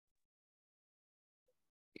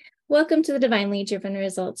Welcome to the Divinely Driven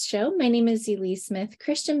Results Show. My name is Zelee Smith,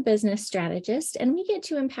 Christian business strategist, and we get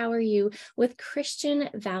to empower you with Christian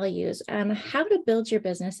values on how to build your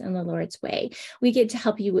business in the Lord's way. We get to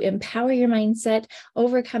help you empower your mindset,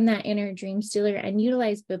 overcome that inner dream stealer, and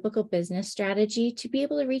utilize biblical business strategy to be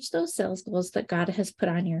able to reach those sales goals that God has put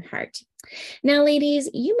on your heart. Now, ladies,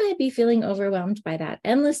 you might be feeling overwhelmed by that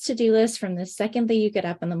endless to-do list from the second that you get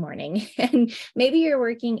up in the morning. And maybe you're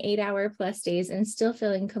working 8-hour plus days and still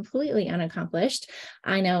feeling completely unaccomplished.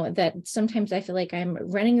 I know that sometimes I feel like I'm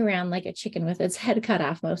running around like a chicken with its head cut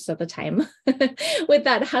off most of the time with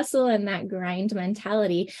that hustle and that grind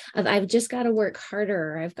mentality of I've just got to work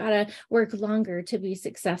harder, or I've got to work longer to be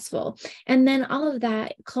successful. And then all of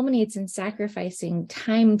that culminates in sacrificing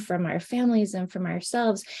time from our families and from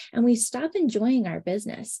ourselves, and we stop enjoying our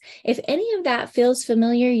business. If any of that feels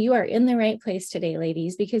familiar, you are in the right place today,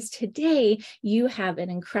 ladies, because today you have an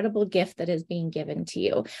incredible gift that is being given to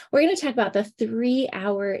you. We're going to talk about the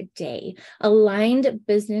 3-hour day aligned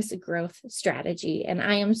business growth strategy. And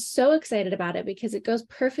I am so excited about it because it goes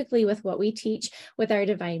perfectly with what we teach with our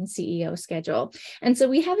Divine CEO schedule. And so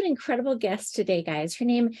we have an incredible guest today, guys. Her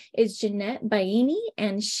name is Jeanette Baini,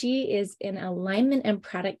 and she is an alignment and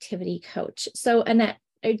productivity coach. So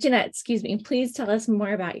Jeanette, excuse me, please tell us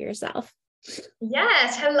more about yourself.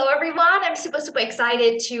 Yes. Hello, everyone. I'm super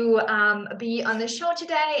excited to be on the show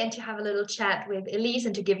today and to have a little chat with Elise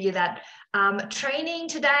and to give you that training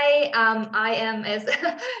today. I am, as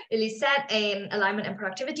Elise said, an alignment and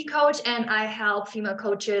productivity coach, and I help female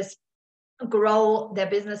coaches grow their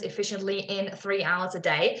business efficiently in 3 hours a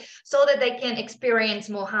day so that they can experience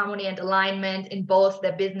more harmony and alignment in both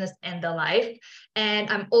their business and their life. And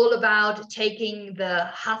I'm all about taking the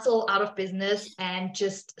hustle out of business and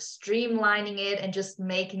just streamlining it and just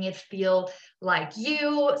making it feel like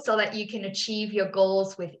you so that you can achieve your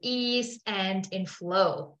goals with ease and in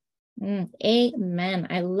flow. Amen.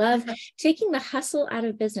 I love taking the hustle out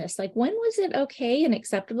of business. Like, when was it okay and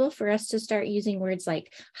acceptable for us to start using words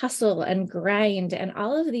like hustle and grind and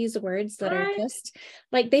all of these words that are just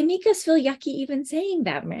like, they make us feel yucky even saying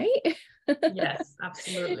them, right? Yes,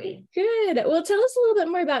 absolutely. Good. Well, tell us a little bit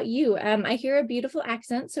more about you. I hear a beautiful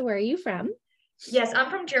accent. So where are you from? Yes, I'm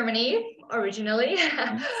from Germany originally.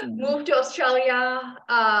 Moved to Australia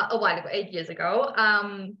a while ago, 8 years ago,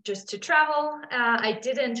 just to travel. I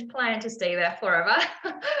didn't plan to stay there forever,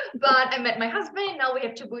 but I met my husband. Now we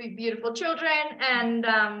have two beautiful children,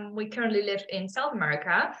 and we currently live in South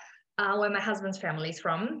America, where my husband's family is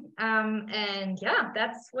from. And yeah,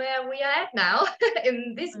 that's where we are at now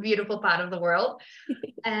in this beautiful part of the world.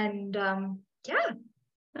 And yeah.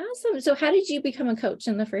 Awesome. So how did you become a coach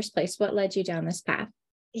in the first place? What led you down this path?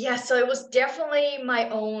 Yeah, so it was definitely my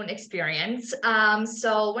own experience.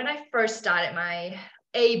 So when I first started my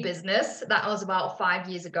business, that was about 5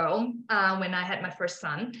 years ago, when I had my first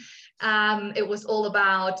son. It was all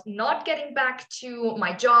about not getting back to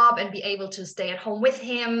my job and be able to stay at home with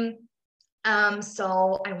him.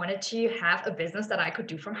 So I wanted to have a business that I could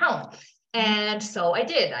do from home. And so I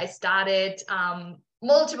did. I started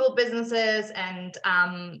multiple businesses, and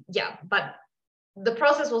but the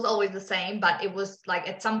process was always the same. But it was like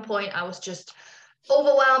at some point I was just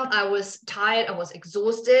overwhelmed, I was tired, I was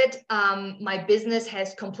exhausted. My business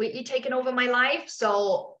has completely taken over my life,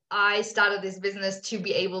 so I started this business to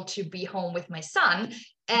be able to be home with my son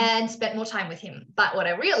and spend more time with him. But what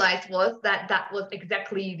I realized was that was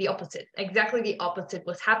exactly the opposite. Exactly the opposite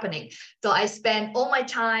was happening. So I spent all my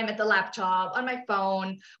time at the laptop, on my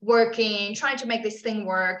phone, working, trying to make this thing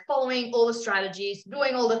work, following all the strategies,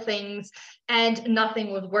 doing all the things, and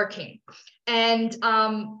nothing was working. And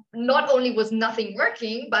not only was nothing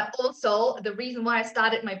working, but also the reason why I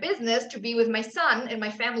started my business, to be with my son and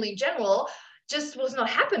my family in general, just was not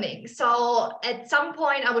happening. So at some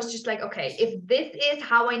point I was just like, okay, if this is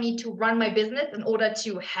how I need to run my business in order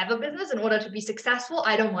to have a business, in order to be successful,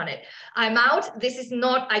 I don't want it. I'm out. This is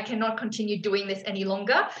not, I cannot continue doing this any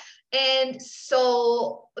longer. And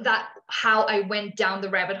so that how I went down the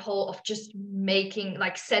rabbit hole of just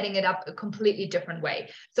setting it up a completely different way.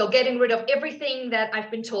 So getting rid of everything that I've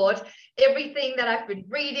been taught, everything that I've been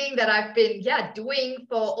reading, that I've been doing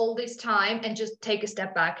for all this time, and just take a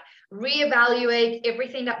step back, reevaluate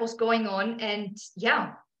everything that was going on, and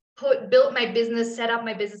build my business, set up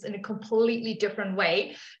my business in a completely different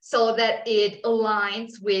way so that it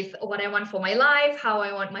aligns with what I want for my life, how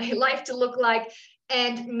I want my life to look like,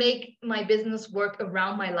 and make my business work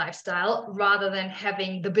around my lifestyle rather than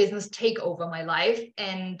having the business take over my life.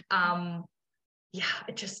 And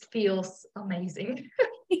it just feels amazing.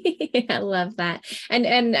 I love that. And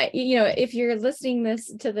if you're listening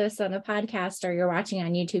to this on a podcast or you're watching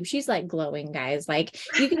on YouTube, she's like glowing, guys. Like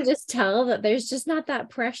you can just tell that there's just not that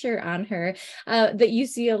pressure on her that you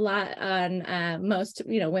see a lot on most,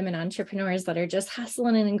 women entrepreneurs that are just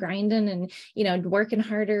hustling and grinding and, working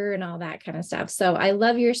harder and all that kind of stuff. So I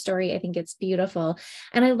love your story. I think it's beautiful.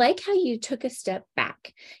 And I like how you took a step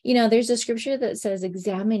back. There's a scripture that says,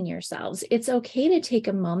 examine yourselves. It's okay to take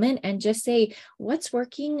a moment and just say, what's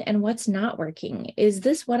working and what's not working? Is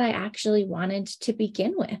this what I actually wanted to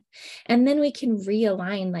begin with? And then we can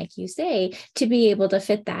realign, like you say, to be able to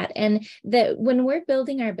fit that. And that when we're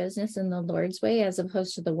building our business in the Lord's way, as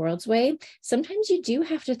opposed to the world's way, sometimes you do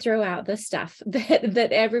have to throw out the stuff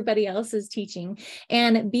that everybody else is teaching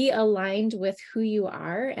and be aligned with who you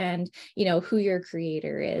are and, who your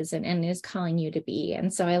creator is and is calling you to be.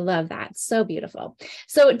 And so I love that. So beautiful.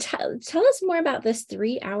 So tell us more about this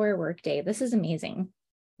 3-hour workday. This is amazing.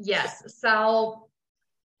 Yes. So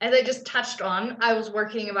as I just touched on, I was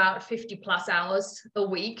working about 50 plus hours a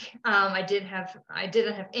week. I didn't have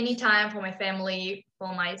any time for my family,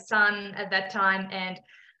 for my son at that time, and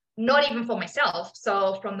not even for myself.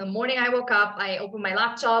 So from the morning I woke up, I opened my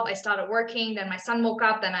laptop, I started working, then my son woke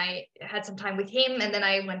up, then I had some time with him, and then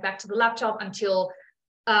I went back to the laptop until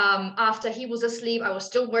after he was asleep. I was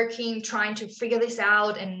still working, trying to figure this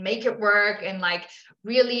out and make it work, and like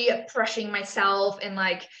really pressuring myself, and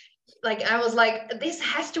like I was like, this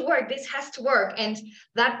has to work. And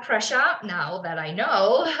that pressure, now that I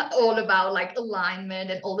know all about like alignment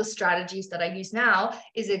and all the strategies that I use now,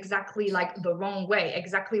 is exactly like the wrong way.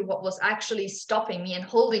 Exactly what was actually stopping me and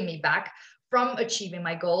holding me back from achieving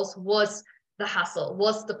my goals was the hustle,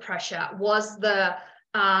 was the pressure, was the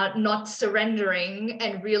not surrendering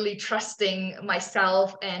and really trusting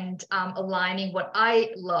myself and aligning what I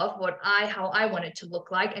love, how I want it to look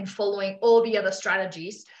like, and following all the other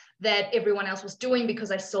strategies that everyone else was doing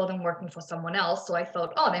because I saw them working for someone else. So I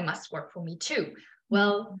thought, oh, they must work for me too.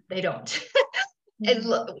 Well, they don't.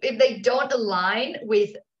 If they don't align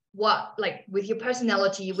with with your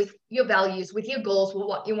personality, with your values, with your goals, with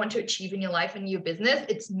what you want to achieve in your life and your business,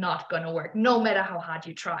 it's not going to work, no matter how hard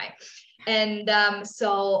you try. And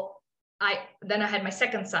so then I had my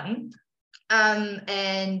second son,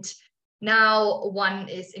 and now one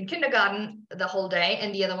is in kindergarten the whole day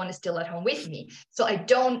and the other one is still at home with me. So I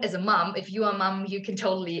don't, as a mom, if you are a mom, you can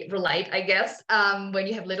totally relate, I guess. When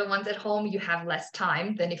you have little ones at home, you have less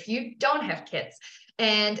time than if you don't have kids.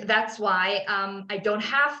 And that's why I don't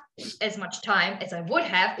have as much time as I would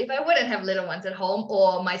have if I wouldn't have little ones at home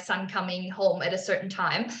or my son coming home at a certain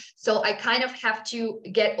time. So I kind of have to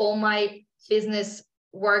get all my business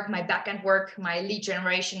work, my back-end work, my lead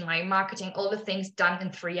generation, my marketing, all the things done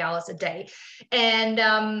in 3 hours a day. And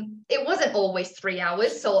it wasn't always 3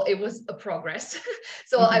 hours, so it was a progress.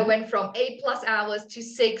 So I went from 8+ hours to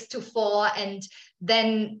 6 to 4. And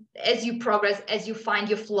then as you progress, as you find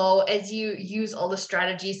your flow, as you use all the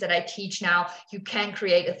strategies that I teach now, you can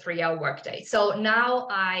create a 3-hour workday. So now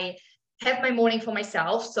I have my morning for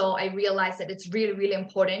myself. So I realized that it's really, really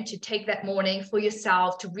important to take that morning for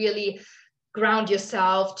yourself, to really ground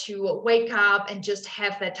yourself, to wake up and just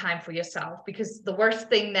have that time for yourself. Because the worst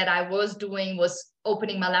thing that I was doing was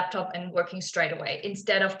opening my laptop and working straight away,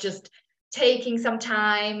 instead of just taking some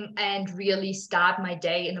time and really start my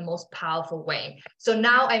day in the most powerful way. So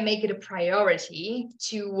now I make it a priority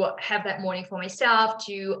to have that morning for myself,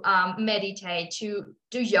 to meditate, to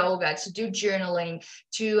do yoga, to do journaling,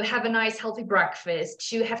 to have a nice healthy breakfast,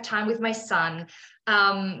 to have time with my son.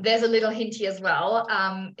 There's a little hint here as well,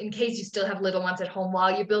 in case you still have little ones at home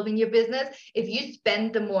while you're building your business. If you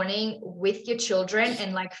spend the morning with your children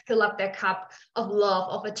and like fill up their cup of love,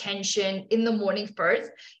 of attention in the morning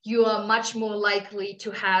first, you are much more likely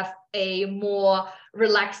to have a more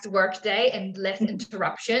relaxed work day and less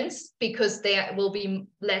interruptions, because they will be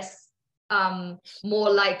more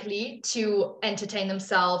likely to entertain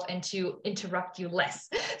themselves and to interrupt you less.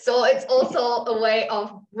 So it's also a way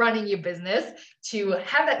of running your business, to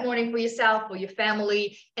have that morning for yourself, for your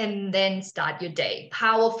family, and then start your day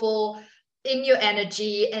powerful, in your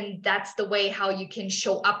energy. And that's the way how you can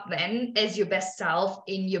show up then as your best self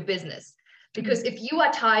in your business. Because if you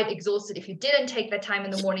are tired, exhausted, if you didn't take that time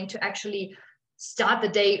in the morning to actually start the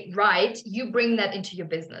day right, you bring that into your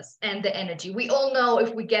business and the energy. We all know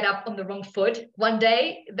if we get up on the wrong foot one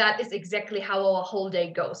day, that is exactly how our whole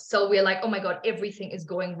day goes. So we're like, oh my God, everything is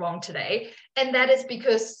going wrong today. And that is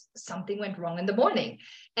because something went wrong in the morning.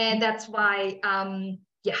 And that's why,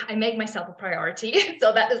 I make myself a priority.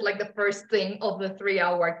 So that is like the first thing of the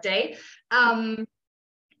 3-hour workday. And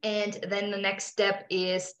then the next step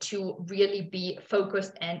is to really be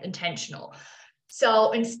focused and intentional.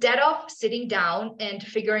 So instead of sitting down and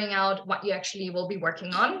figuring out what you actually will be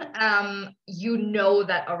working on, you know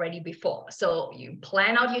that already before. So you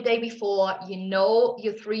plan out your day before, you know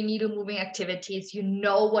your 3 needle moving activities, you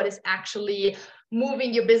know what is actually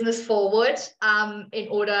moving your business forward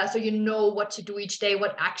so you know what to do each day,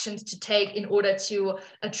 what actions to take in order to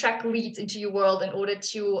attract leads into your world, in order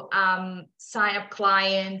to sign up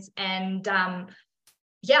clients, and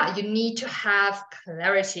you need to have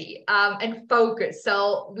clarity and focus.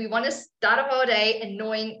 So we want to start our day and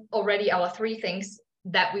knowing already our 3 things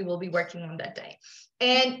that we will be working on that day.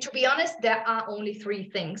 And to be honest, there are only 3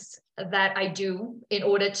 things that I do in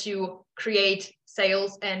order to create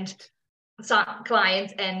sales and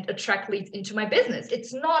clients and attract leads into my business.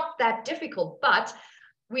 It's not that difficult, but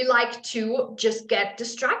we like to just get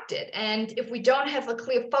distracted. And if we don't have a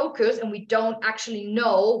clear focus and we don't actually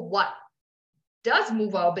know what does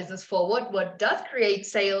move our business forward, what does create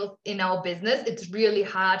sales in our business, it's really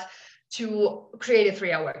hard to create a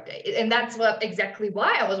 3-hour workday. And that's exactly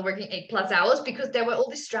why I was working 8+ hours, because there were all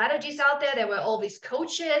these strategies out there. There were all these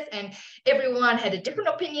coaches and everyone had a different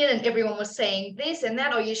opinion and everyone was saying this and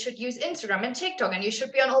that, or you should use Instagram and TikTok and you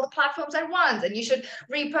should be on all the platforms at once and you should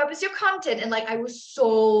repurpose your content. And like, I was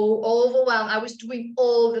so overwhelmed. I was doing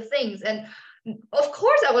all the things. And of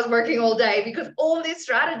course I was working all day, because all these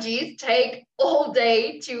strategies take all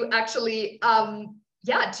day to actually,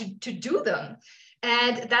 to do them.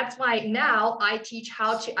 And that's why now I teach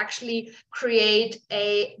how to actually create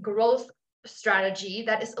a growth strategy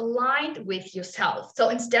that is aligned with yourself. So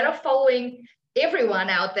instead of following everyone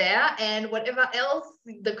out there and whatever else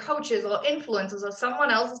the coaches or influencers or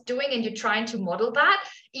someone else is doing, and you're trying to model that,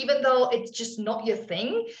 even though it's just not your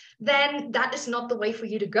thing, then that is not the way for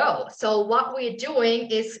you to go. So what we're doing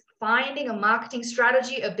is finding a marketing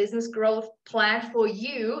strategy, a business growth plan for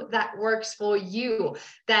you that works for you,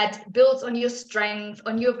 that builds on your strengths,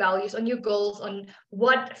 on your values, on your goals, on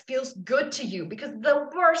what feels good to you. Because the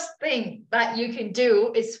worst thing that you can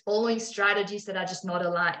do is following strategies that are just not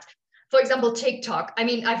aligned. For example, TikTok. I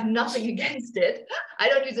mean, I have nothing against it. I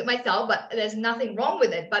don't use it myself, but there's nothing wrong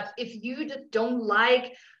with it. But if you don't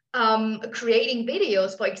like creating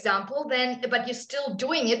videos, for example, but you're still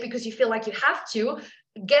doing it because you feel like you have to,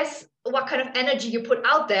 guess what kind of energy you put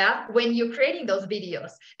out there when you're creating those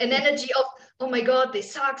videos. An energy of, oh my God,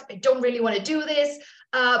 this sucks. I don't really want to do this,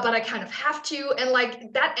 but I kind of have to. And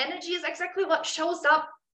like, that energy is exactly what shows up.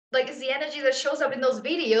 Like, it's the energy that shows up in those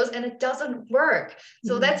videos, and it doesn't work.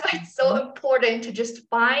 So that's why it's so important to just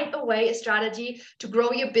find a way, a strategy to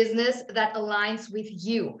grow your business that aligns with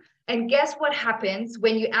you. And guess what happens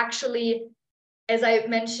when you actually, as I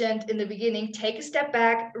mentioned in the beginning, take a step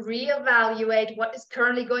back, reevaluate what is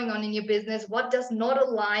currently going on in your business, what does not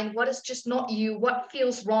align, what is just not you, what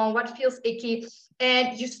feels wrong, what feels icky,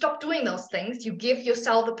 and you stop doing those things. You give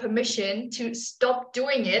yourself the permission to stop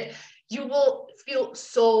doing it. You will feel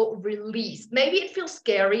so released. Maybe it feels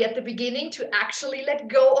scary at the beginning to actually let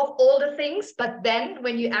go of all the things, but then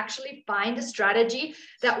when you actually find a strategy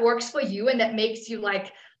that works for you and that makes you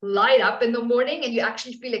like light up in the morning, and you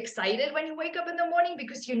actually feel excited when you wake up in the morning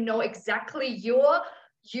because you know exactly your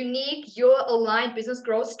unique, your aligned business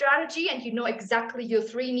growth strategy, and you know exactly your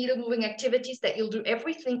 3 needle moving activities that you'll do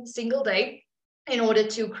every single day in order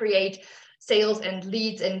to create sales and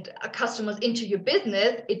leads and customers into your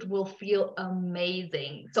business, it will feel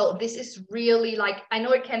amazing. So this is really, like, I know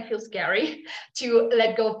it can feel scary to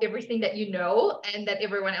let go of everything that you know and that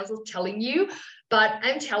everyone else is telling you. But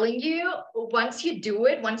I'm telling you, once you do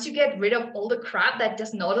it, once you get rid of all the crap that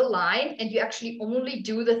does not align, and you actually only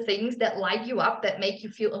do the things that light you up, that make you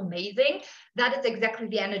feel amazing, that is exactly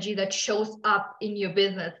the energy that shows up in your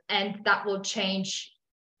business, and that will change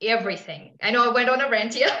everything. I know I went on a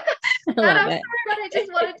rant here. And I'm sorry, but I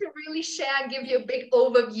just wanted to really share and give you a big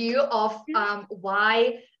overview of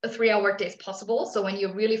why a 3-hour workday is possible. So when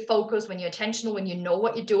you're really focused, when you're intentional, when you know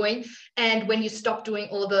what you're doing, and when you stop doing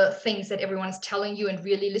all the things that everyone's telling you and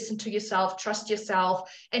really listen to yourself, trust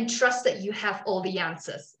and trust that you have all the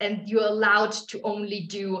answers, and you're allowed to only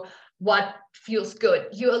do what feels good.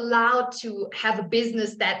 You're allowed to have a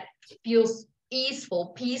business that feels easeful,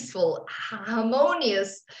 peaceful,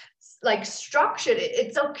 harmonious, like structured.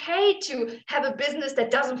 It's okay to have a business that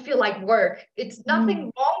doesn't feel like work. It's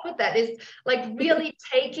nothing wrong with that. It's like really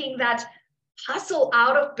taking that hustle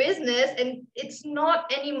out of business. And it's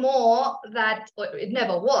not anymore that, or it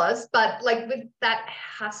never was, but like with that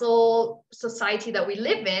hustle society that we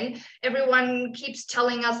live in, everyone keeps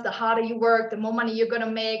telling us the harder you work, the more money you're going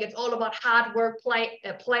to make. It's all about hard work, play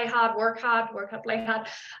hard, work hard, play hard.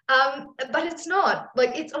 But it's not.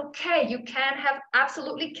 Like, it's okay. You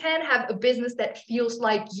absolutely can have a business that feels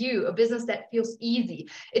like you, a business that feels easy.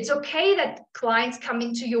 It's okay that clients come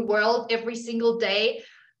into your world every single day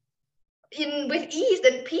with ease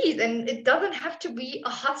and peace, and it doesn't have to be a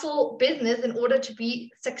hustle business in order to be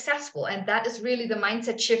successful. And that is really the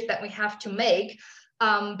mindset shift that we have to make,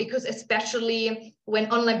 because especially when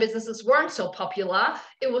online businesses weren't so popular,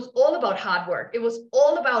 it was all about hard work. It was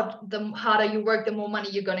all about the harder you work, the more money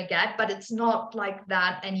you're going to get. But it's not like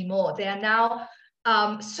that anymore. There are now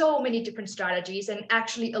so many different strategies, and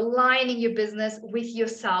actually aligning your business with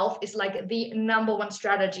yourself is like the number one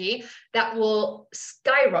strategy that will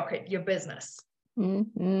skyrocket your business.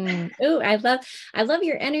 Mm-hmm. Oh, I love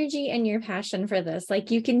your energy and your passion for this.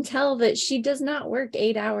 Like, you can tell that she does not work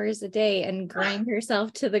 8 hours a day and grind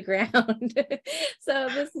herself to the ground. So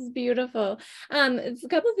this is beautiful. A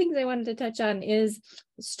couple of things I wanted to touch on is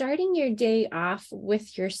starting your day off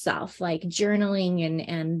with yourself, like journaling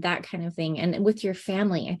and that kind of thing, and with your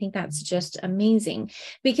family. I think that's just amazing,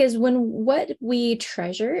 because what we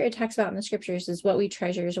treasure, it talks about in the scriptures, is what we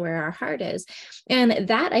treasure is where our heart is. And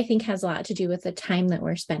that, I think, has a lot to do with the time that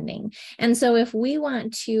we're spending. And so if we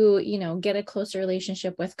want to, get a closer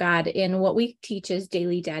relationship with God in what we teach is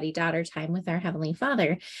daily daddy-daughter time with our Heavenly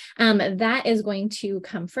Father, that is going to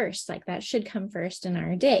come first. Like, that should come first in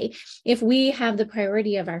our day. If we have the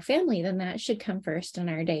priority of our family, then that should come first in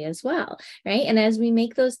our day as well, right? And as we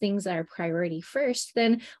make those things our priority first,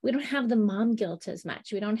 then we don't have the mom guilt as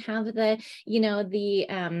much. We don't have the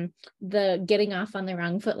getting off on the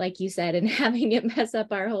wrong foot, like you said, and having it mess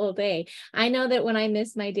up our whole day. I know that when I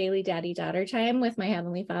miss my daily daddy-daughter time with my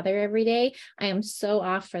Heavenly Father every day, I am so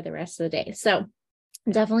off for the rest of the day. So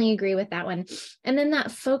definitely agree with that one. And then that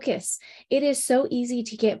focus, it is so easy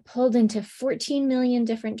to get pulled into 14 million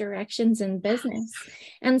different directions in business.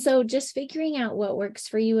 And so just figuring out what works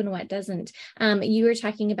for you and what doesn't. You were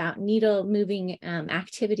talking about needle moving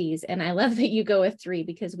activities. And I love that you go with 3,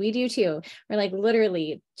 because we do too. We're like,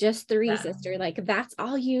 literally just 3, sister. Like, that's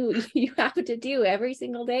all you have to do every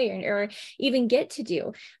single day, or even get to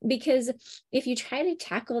do. Because if you try to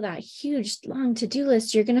tackle that huge, long to-do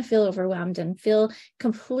list, you're going to feel overwhelmed and feel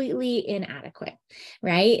completely inadequate,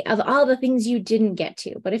 right? Of all the things you didn't get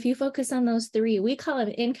to. But if you focus on those 3, we call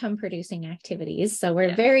them income producing activities. So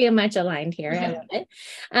we're very much aligned here. I love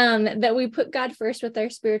it. That we put God first with our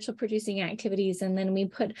spiritual producing activities. And then we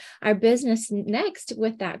put our business next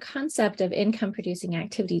with that concept of income producing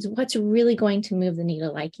activities. What's really going to move the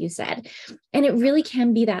needle, like you said. And it really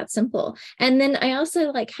can be that simple. And then I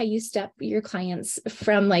also like how you step your clients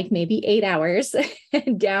from like maybe 8 hours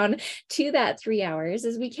down to that 3 hours,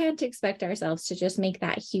 as we can't expect ourselves to just make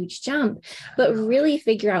that huge jump, but really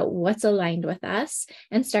figure out what's aligned with us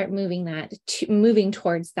and start moving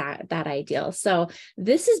towards that ideal. So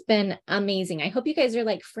this has been amazing. I hope you guys are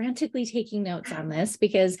like frantically taking notes on this,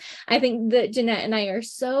 because I think that Jeanette and I are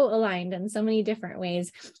so aligned in so many different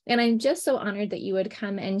ways. And I'm just so honored that you would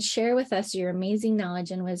come and share with us your amazing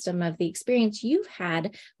knowledge and wisdom of the experience you've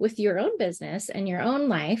had with your own business and your own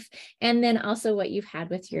life, and then also what you've had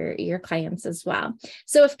with your clients as well.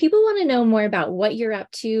 So if people want to know more about what you're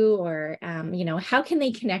up to, or, how can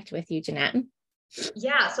they connect with you, Jeanette?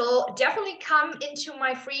 Yeah, so definitely come into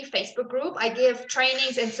my free Facebook group. I give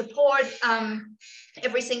trainings and support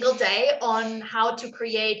every single day on how to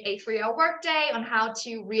create a 3-hour workday, on how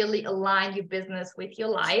to really align your business with your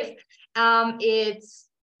life. It's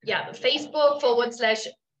Facebook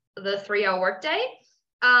 / the 3-hour workday.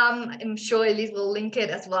 I'm sure Elise will link it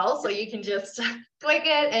as well, so you can just click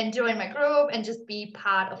it and join my group and just be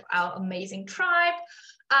part of our amazing tribe.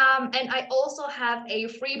 And I also have a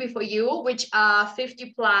freebie for you, which are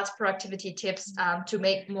 50+ productivity tips to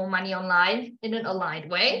make more money online in an aligned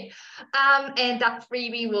way. And that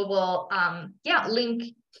freebie will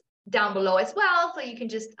link down below as well, so you can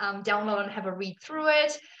just download and have a read through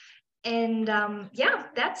it. And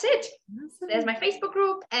that's it. Awesome. There's my Facebook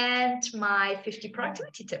group and my 50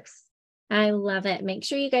 productivity tips. I love it. Make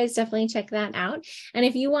sure you guys definitely check that out. And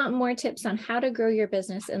if you want more tips on how to grow your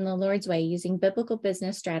business in the Lord's way using biblical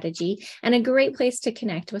business strategy and a great place to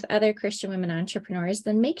connect with other Christian women entrepreneurs,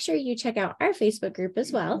 then make sure you check out our Facebook group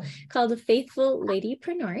as well, called Faithful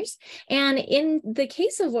Ladypreneurs. And in the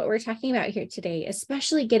case of what we're talking about here today,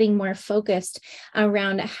 especially getting more focused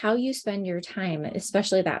around how you spend your time,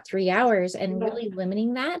 especially that 3 hours, and really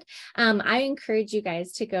limiting that, I encourage you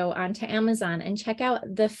guys to go onto Amazon and check out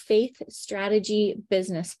the Faith Strategy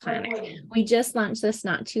Business Planner. We just launched this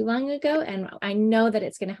not too long ago, and I know that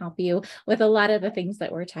it's going to help you with a lot of the things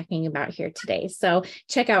that we're talking about here today. So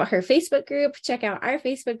check out her Facebook group, check out our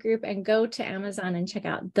Facebook group, and go to Amazon and check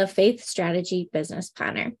out the Faith Strategy Business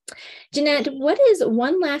Planner. Jeanette, what is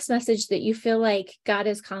one last message that you feel like God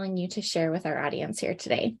is calling you to share with our audience here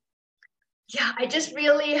today? Yeah, I just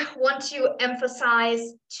really want to emphasize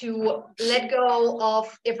to let go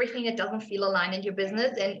of everything that doesn't feel aligned in your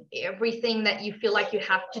business and everything that you feel like you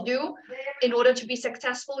have to do in order to be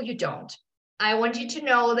successful. You don't. I want you to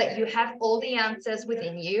know that you have all the answers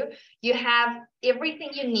within you. You have everything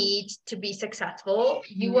you need to be successful.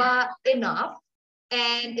 You are enough.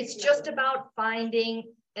 And it's just about finding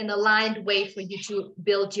an aligned way for you to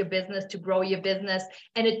build your business, to grow your business.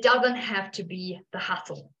 And it doesn't have to be the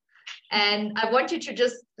hustle. And I want you to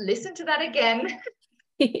just listen to that again.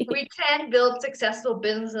 We can build successful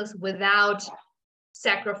businesses without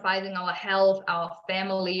sacrificing our health, our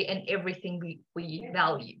family, and everything we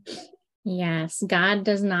value. Yes, God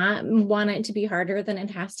does not want it to be harder than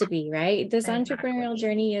it has to be, right? This entrepreneurial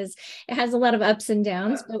journey it has a lot of ups and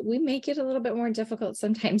downs, but we make it a little bit more difficult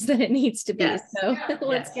sometimes than it needs to be. Yes. So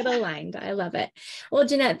let's get aligned. I love it. Well,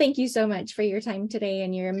 Jeanette, thank you so much for your time today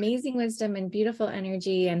and your amazing wisdom and beautiful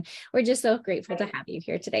energy. And we're just so grateful to have you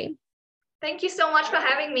here today. Thank you so much for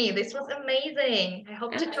having me. This was amazing. I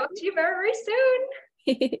hope to talk to you very,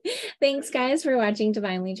 very soon. Thanks, guys, for watching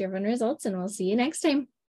Divinely Driven Results, and we'll see you next time.